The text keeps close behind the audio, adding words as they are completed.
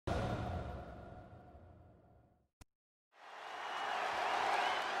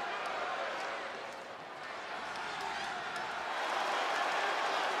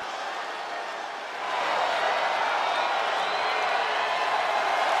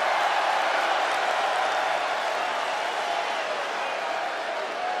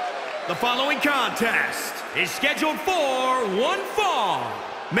The following contest is scheduled for one fall.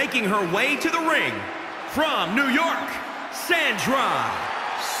 Making her way to the ring from New York, Sandra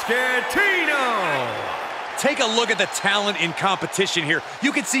Schettino. Take a look at the talent in competition here.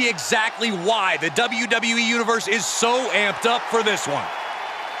 You can see exactly why the WWE Universe is so amped up for this one.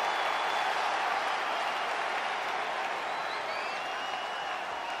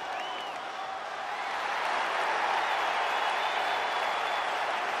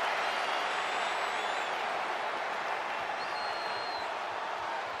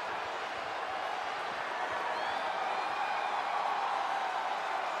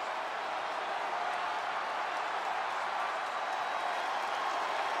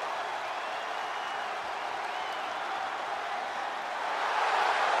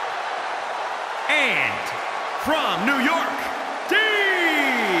 And from New York, D.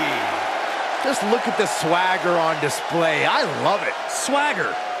 Just look at the swagger on display. I love it.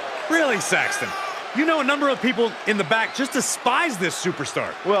 Swagger? Really, Saxton? You know a number of people in the back just despise this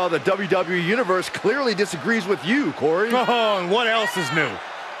superstar. Well, the WWE Universe clearly disagrees with you, Corey. Oh, and what else is new?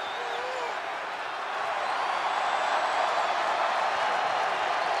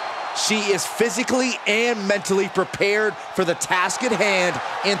 She is physically and mentally prepared for the task at hand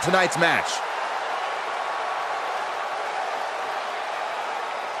in tonight's match.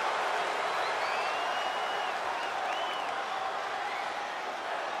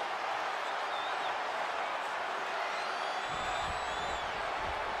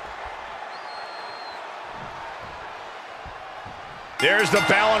 There's the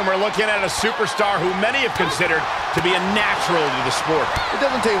bell, and we're looking at a superstar who many have considered to be a natural to the sport. It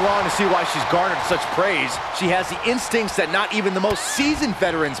doesn't take long to see why she's garnered such praise. She has the instincts that not even the most seasoned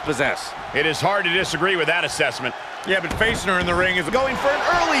veterans possess. It is hard to disagree with that assessment. Yeah, but facing her in the ring is Going for an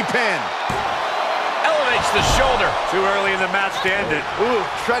early pin. Elevates the shoulder. too early in the match to end it. Ooh,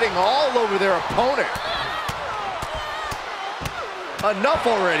 treading all over their opponent. Enough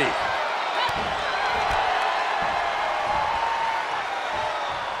already.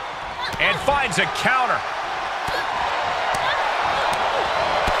 And finds a counter.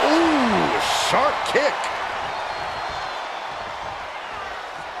 Ooh, sharp kick.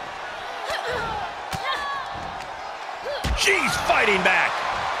 She's fighting back.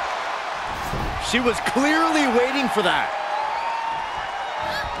 She was clearly waiting for that.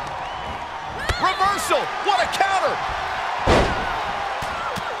 Reversal. What a counter.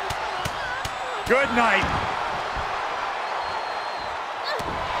 Good night.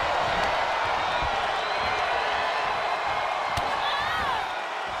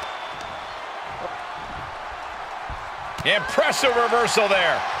 Impressive reversal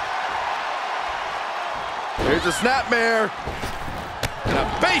there. Here's a snapmare. And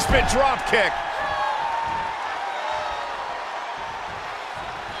a basement drop kick.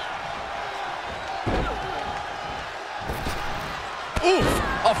 Oof,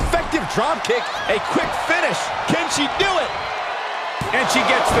 effective drop kick, a quick finish. Can she do it? And she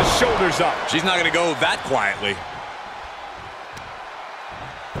gets the shoulders up. She's not going to go that quietly.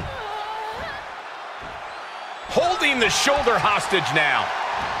 Holding the shoulder hostage now.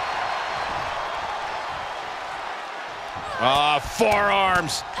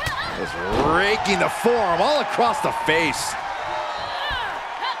 Forearms. Just raking the forearm all across the face.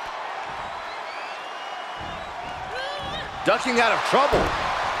 Ducking out of trouble.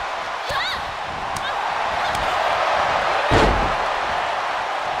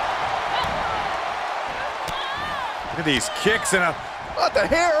 Look at these kicks and a... What the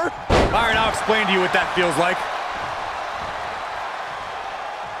hair? All right, I'll explain to you what that feels like.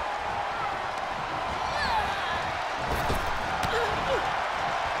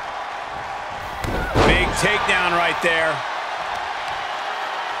 Big takedown right there.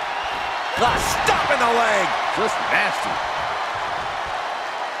 Stop in the leg. Just nasty.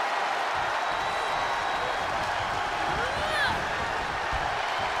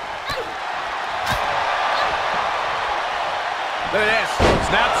 Look at this.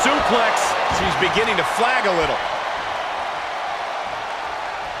 Snap suplex. She's beginning to flag a little.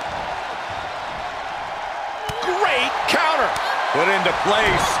 Great counter. Put into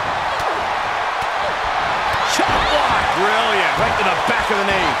place. Chop block. Brilliant. Right to the back of the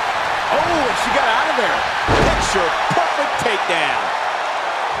knee. Oh, and she got out of there. Picture perfect takedown.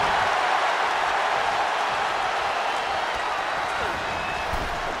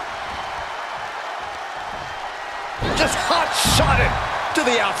 Just hot-shotted to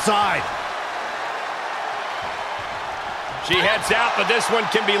the outside. She heads out, but this one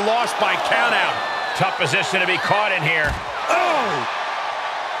can be lost by countout. Tough position to be caught in here. Oh!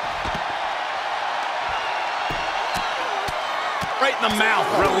 right in the mouth.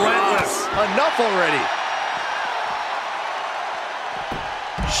 Relentless. Enough already.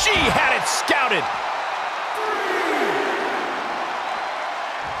 She had it scouted.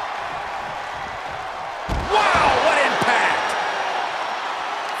 Wow, what impact.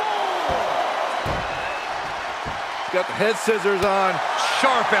 Got the head scissors on.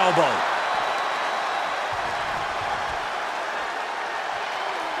 Sharp elbow.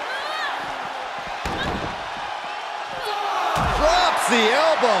 Drops the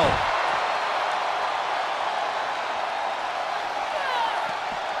elbow.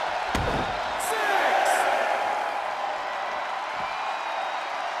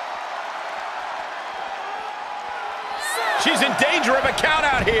 She's in danger of a count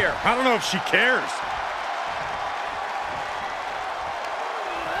out here. I don't know if she cares.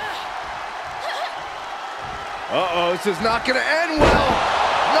 Uh-oh, this is not going to end well.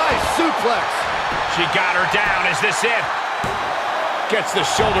 Nice suplex. She got her down. Is this it? Gets the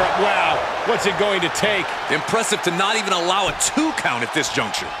shoulder up. Wow, what's it going to take? Impressive to not even allow a 2 count at this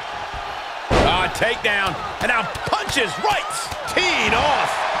juncture. Takedown. And now punches right. Teed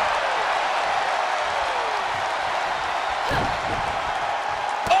off.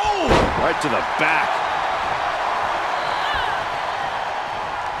 Oh! Right to the back.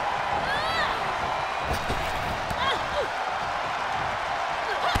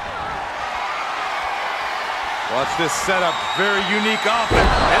 Watch this setup. Very unique offense.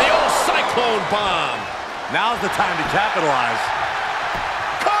 And the old cyclone bomb. Now's the time to capitalize.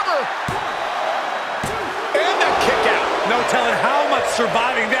 Cover. And the kick out. No telling how much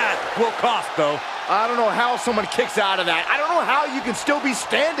surviving that will cost, though. I don't know how someone kicks out of that. I don't know how you can still be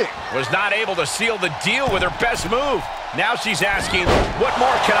standing. Was not able to seal the deal with her best move. Now she's asking, what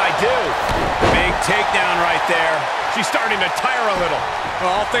more can I do? Big takedown right there. She's starting to tire a little.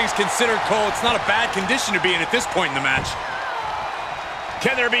 Well, all things considered, Cole, it's not a bad condition to be in at this point in the match.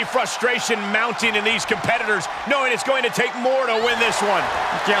 Can there be frustration mounting in these competitors, knowing it's going to take more to win this one?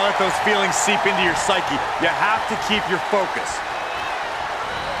 You can't let those feelings seep into your psyche. You have to keep your focus.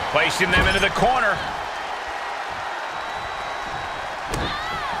 Placing them into the corner.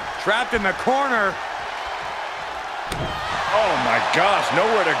 Trapped in the corner. Oh my gosh,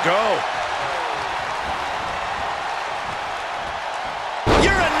 nowhere to go.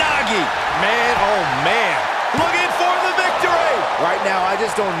 Uranagi! Man, oh man. Looking for the victory! Right now, I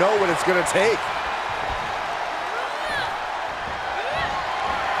just don't know what it's going to take.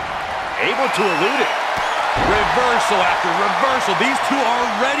 Able to elude it. Reversal after reversal. These two are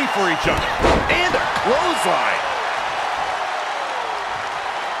ready for each other. And a clothesline.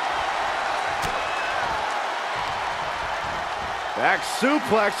 Back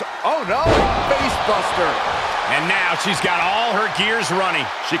suplex. Oh no, face buster. And now she's got all her gears running.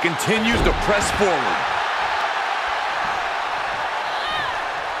 She continues to press forward.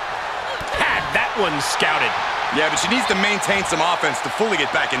 Had that one scouted. Yeah, but she needs to maintain some offense to fully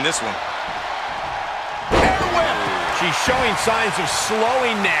get back in this one. Air whip. She's showing signs of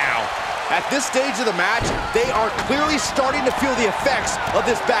slowing now. At this stage of the match, they are clearly starting to feel the effects of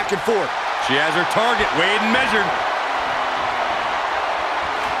this back and forth. She has her target weighed and measured.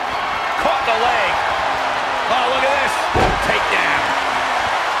 Caught the leg. Oh, look at this. Takedown.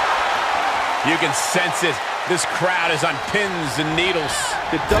 You can sense it. This crowd is on pins and needles.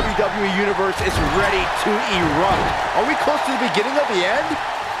 The WWE Universe is ready to erupt. Are we close to the beginning of the end?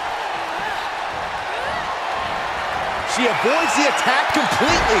 She avoids the attack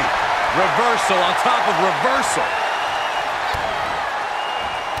completely. Reversal on top of reversal.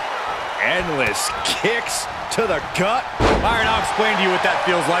 Endless kicks to the gut. Byron, I'll explain to you what that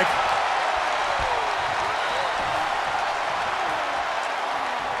feels like.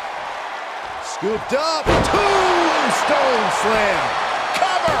 Scooped up. Tombstone slam.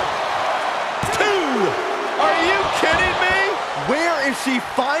 Cover. 2. Are you kidding me? Where is she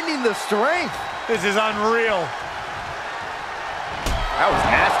finding the strength? This is unreal. That was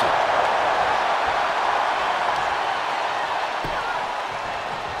nasty.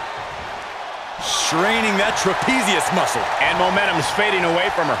 Straining that trapezius muscle. And momentum's fading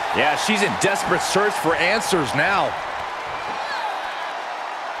away from her. Yeah, she's in desperate search for answers now.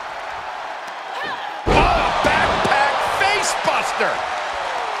 Oh, backpack face buster.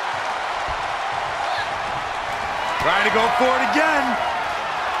 Trying to go for it again.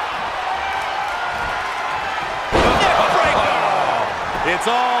 Neck breaker.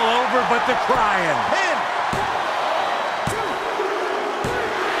 It's all over but the crying. Pin.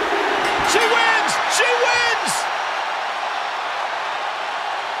 She wins! She wins!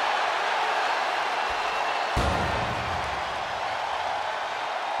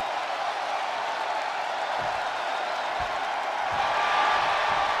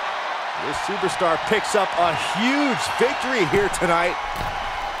 This superstar picks up a huge victory here tonight.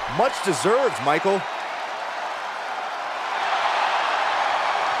 Much deserved, Michael.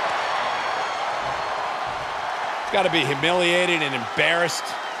 Got to be humiliated and embarrassed.